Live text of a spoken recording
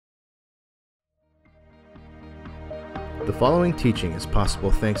The following teaching is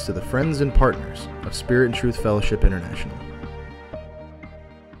possible thanks to the friends and partners of Spirit and Truth Fellowship International.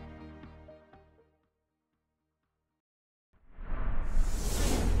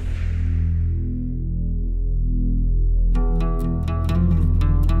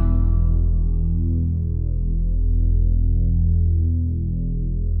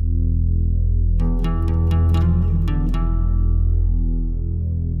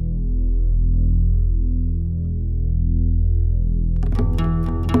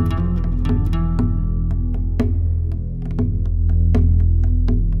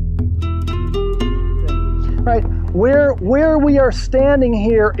 Right, where we are standing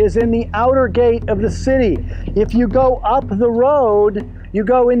here is in the outer gate of the city. If you go up the road, you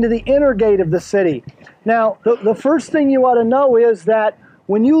go into the inner gate of the city. Now, the first thing you ought to know is that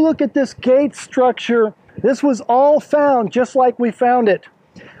when you look at this gate structure, this was all found just like we found it.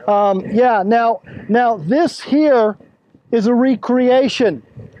 Now this here is a recreation,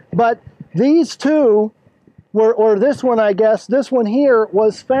 but these two were, or this one, I guess, this one here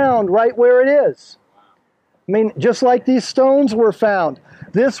was found right where it is. I mean, just like these stones were found.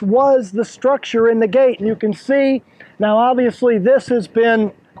 This was the structure in the gate. And you can see, now obviously this has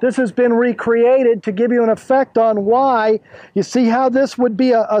been recreated to give you an effect on why. You see how this would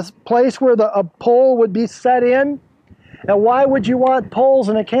be a place where a pole would be set in? And why would you want poles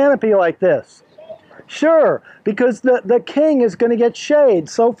in a canopy like this? Sure, because the king is going to get shade.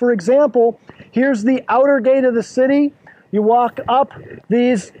 So for example, here's the outer gate of the city. You walk up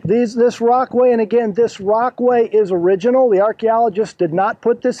this rockway, and again, this rockway is original. The archaeologists did not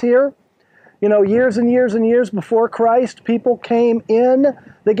put this here. You know, years and years and years before Christ, people came in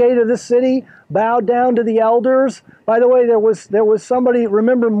the gate of the city, bowed down to the elders. By the way, there was somebody,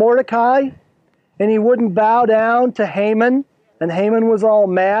 remember Mordecai? And he wouldn't bow down to Haman, and Haman was all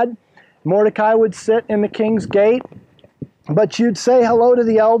mad. Mordecai would sit in the king's gate. But you'd say hello to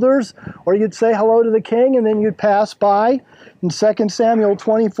the elders, or you'd say hello to the king, and then you'd pass by. In 2 Samuel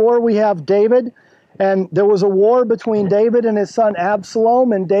 24, we have David, and there was a war between David and his son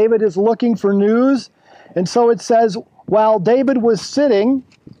Absalom, and David is looking for news. And so it says, while David was sitting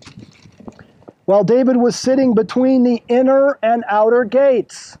between the inner and outer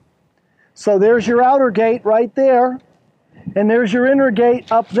gates. So there's your outer gate right there, and there's your inner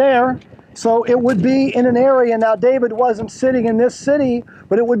gate up there. So it would be in an area, now David wasn't sitting in this city,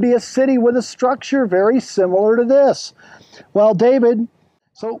 but it would be a city with a structure very similar to this. While David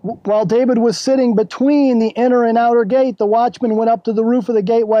was sitting between the inner and outer gate, the watchman went up to the roof of the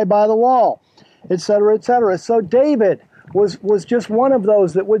gateway by the wall, etc., etc. So David was just one of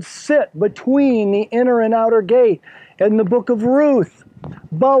those that would sit between the inner and outer gate. In the book of Ruth,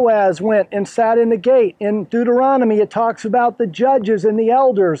 Boaz went and sat in the gate. In Deuteronomy, it talks about the judges and the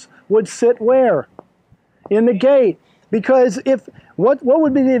elders would sit where? In the gate. Because what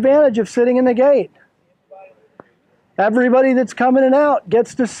would be the advantage of sitting in the gate? Everybody that's coming in and out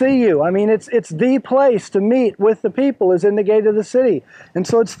gets to see you. I mean, it's the place to meet with the people is in the gate of the city. And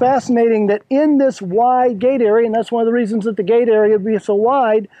so it's fascinating that in this wide gate area, and that's one of the reasons that the gate area would be so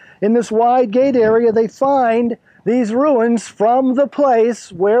wide, in this wide gate area they find these ruins from the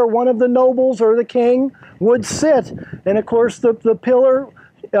place where one of the nobles or the king would sit. And of course the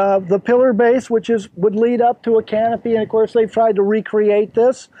pillar base, which would lead up to a canopy, and of course they've tried to recreate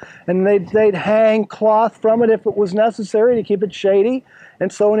this, and they'd hang cloth from it if it was necessary to keep it shady.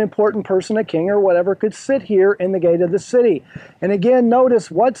 And so an important person, a king or whatever, could sit here in the gate of the city. And again, notice,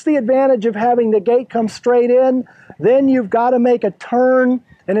 what's the advantage of having the gate come straight in? Then you've got to make a turn,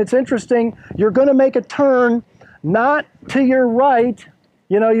 and it's interesting, you're going to make a turn not to your right,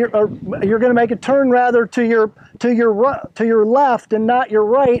 you know, you're going to make a turn rather to your left and not your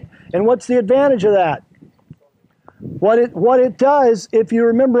right. And what's the advantage of that? What it does, if you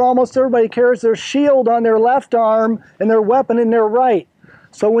remember, almost everybody carries their shield on their left arm and their weapon in their right.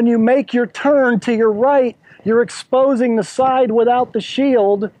 So when you make your turn to your right, you're exposing the side without the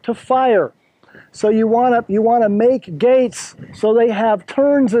shield to fire. So you want to make gates so they have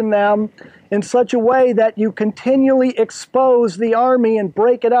turns in them in such a way that you continually expose the army and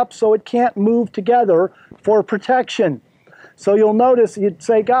break it up so it can't move together for protection. So you'll notice, you'd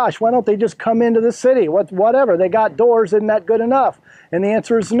say, gosh, why don't they just come into the city? Whatever, they got doors, isn't that good enough? And the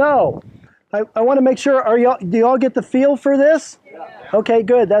answer is no. I want to make sure, do you all get the feel for this? Yeah. Okay,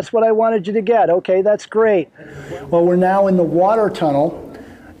 good, that's what I wanted you to get. Okay, that's great. Well, we're now in the water tunnel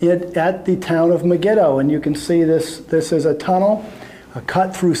at the town of Megiddo, and you can see this is a tunnel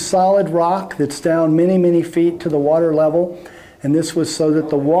cut through solid rock that's down many, many feet to the water level. And this was so that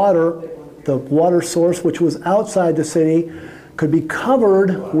the water source, which was outside the city, could be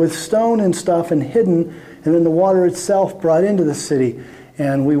covered with stone and stuff and hidden, and then the water itself brought into the city.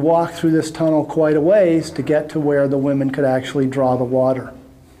 And we walked through this tunnel quite a ways to get to where the women could actually draw the water.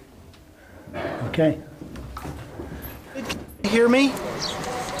 Okay. Hear me?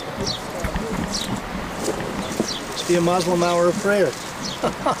 Must be a Muslim hour of prayer.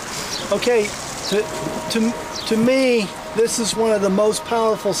 Okay, to me, this is one of the most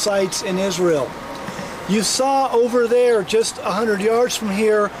powerful sites in Israel. You saw over there, just 100 yards from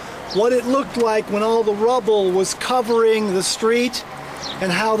here, what it looked like when all the rubble was covering the street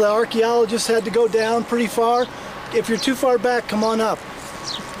and how the archaeologists had to go down pretty far. If you're too far back, come on up.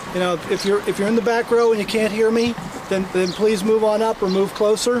 You know, if you're in the back row and you can't hear me, then please move on up or move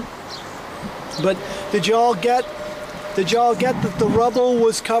closer. But did you all get that the rubble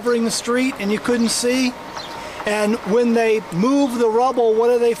was covering the street and you couldn't see? And when they move the rubble, what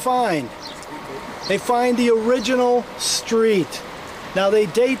do they find? They find the original street. Now they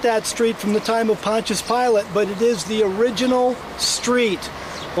date that street from the time of Pontius Pilate, but it is the original street.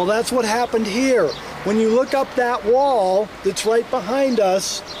 Well, that's what happened here. When you look up that wall that's right behind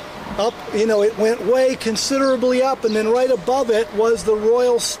us, up, you know, it went way considerably up, and then right above it was the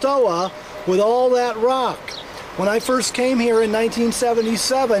Royal Stoa with all that rock. When I first came here in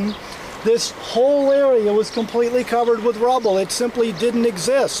 1977, this whole area was completely covered with rubble. It simply didn't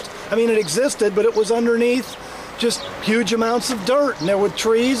exist. I mean, it existed, but it was underneath just huge amounts of dirt, and there were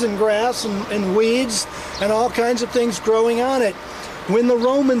trees and grass and weeds and all kinds of things growing on it. When the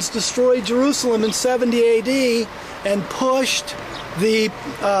Romans destroyed Jerusalem in 70 AD and pushed the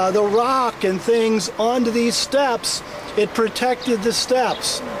rock and things onto these steps, it protected the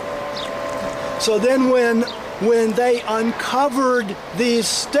steps. So then when they uncovered these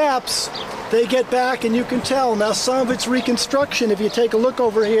steps, they get back, and you can tell. Now some of it's reconstruction. If you take a look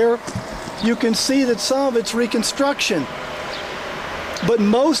over here, you can see that some of it's reconstruction. But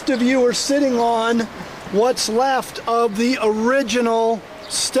most of you are sitting on what's left of the original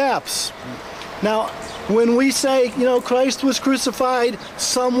steps. Now, when we say, you know, Christ was crucified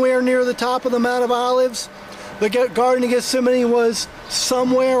somewhere near the top of the Mount of Olives, the Garden of Gethsemane was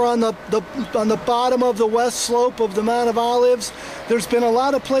somewhere on the bottom of the west slope of the Mount of Olives. There's been a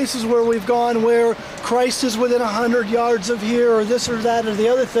lot of places where we've gone where Christ is within 100 yards of here, or this or that or the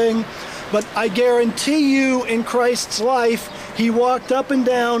other thing. But I guarantee you, in Christ's life, he walked up and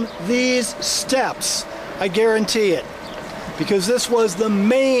down these steps. I guarantee it. Because this was the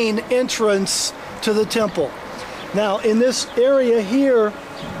main entrance to the temple. Now, in this area here,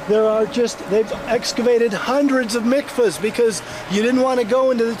 they've excavated hundreds of mikvahs, because you didn't want to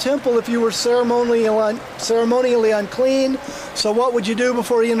go into the temple if you were ceremonially unclean. So what would you do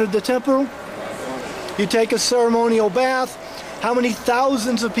before you entered the temple? You take a ceremonial bath. How many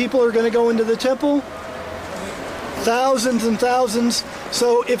thousands of people are going to go into the temple? Thousands and thousands.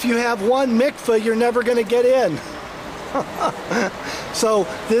 So if you have one mikvah, you're never going to get in. So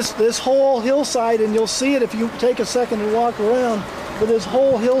this whole hillside, and you'll see it if you take a second and walk around, but this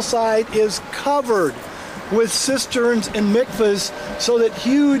whole hillside is covered with cisterns and mikvahs, so that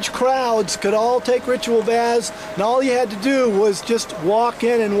huge crowds could all take ritual baths, and all you had to do was just walk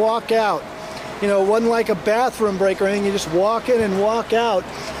in and walk out. You know, it wasn't like a bathroom break or anything. You just walk in and walk out.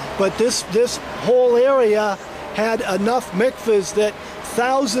 But this whole area had enough mikvahs that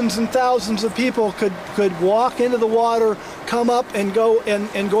thousands and thousands of people could walk into the water, come up and go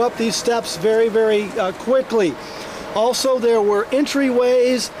up these steps very, very quickly. Also, there were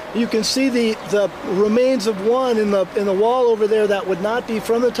entryways. You can see the remains of one in the wall over there that would not be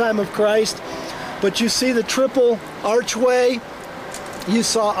from the time of Christ. But you see the triple archway. You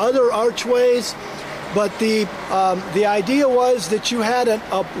saw other archways, but the idea was that you had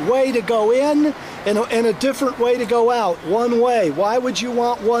a way to go in and a different way to go out. One way. Why would you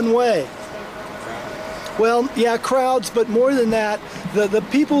want one way? Well, yeah, crowds, but more than that, the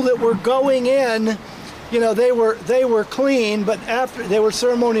people that were going in, you know, they were clean, but after they were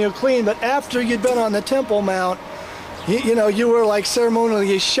ceremonially clean, but after you'd been on the Temple Mount, you know, you were like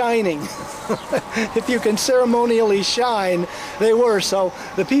ceremonially shining. If you can ceremonially shine, they were. So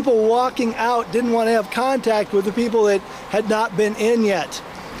the people walking out didn't want to have contact with the people that had not been in yet.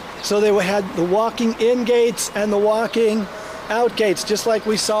 So they had the walking in gates and the walking out gates, just like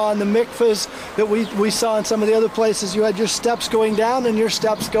we saw in the mikvahs that we saw in some of the other places. You had your steps going down and your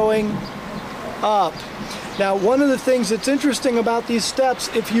steps going up. Now, one of the things that's interesting about these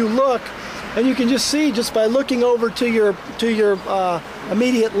steps, if you look, and you can just see just by looking over to your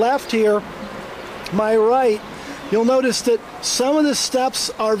immediate left here, my right, you'll notice that some of the steps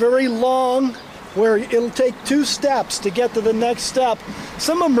are very long, where it'll take 2 steps to get to the next step.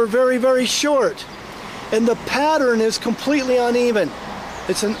 Some of them are very, very short. and the pattern is completely uneven.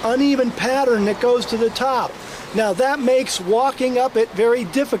 It's an uneven pattern that goes to the top. Now that makes walking up it very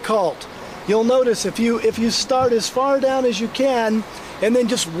difficult. You'll notice if you start as far down as you can and then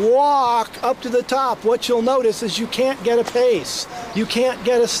just walk up to the top, what you'll notice is you can't get a pace. You can't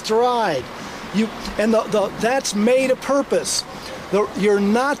get a stride. That's made a purpose. You're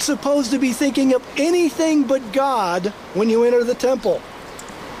not supposed to be thinking of anything but God when you enter the temple.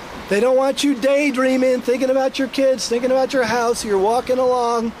 They don't want you daydreaming, thinking about your kids, thinking about your house. You're walking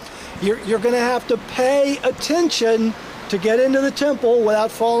along. You're going to have to pay attention to get into the temple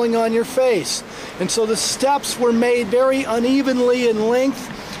without falling on your face. And so the steps were made very unevenly in length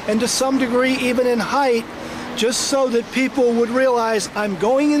and to some degree even in height, just so that people would realize, I'm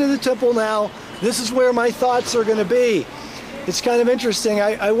going into the temple now. This is where my thoughts are going to be. It's kind of interesting.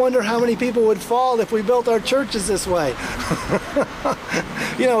 I wonder how many people would fall if we built our churches this way.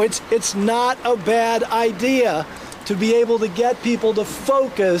 You know, it's not a bad idea to be able to get people to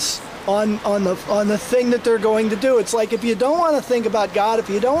focus on the thing that they're going to do. It's like if you don't want to think about God, if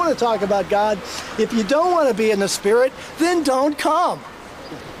you don't want to talk about God, if you don't want to be in the Spirit, then don't come.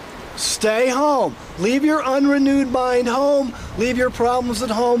 Stay home. Leave your unrenewed mind home. Leave your problems at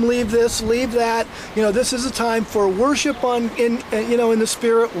home. Leave this, leave that. You know, this is a time for worship in the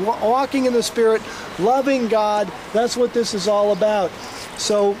Spirit, walking in the Spirit, loving God. That's what this is all about.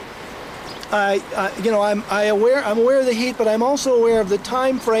 So I'm aware of the heat, but I'm also aware of the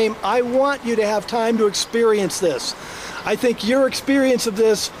time frame. I want you to have time to experience this. I think your experience of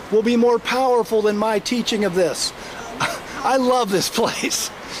this will be more powerful than my teaching of this. I love this place.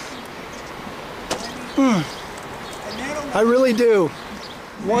 I really do.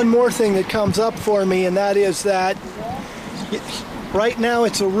 One more thing that comes up for me, and that is that right now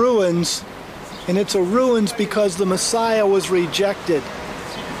it's a ruins, and it's a ruins because the Messiah was rejected.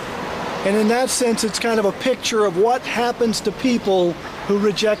 And in that sense, it's kind of a picture of what happens to people who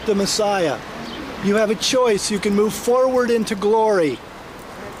reject the Messiah. You have a choice. You can move forward into glory,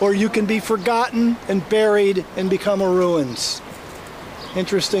 or you can be forgotten and buried and become a ruins.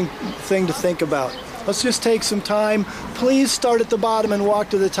 Interesting thing to think about. Let's just take some time. Please start at the bottom and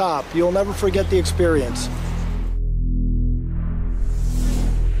walk to the top. You'll never forget the experience.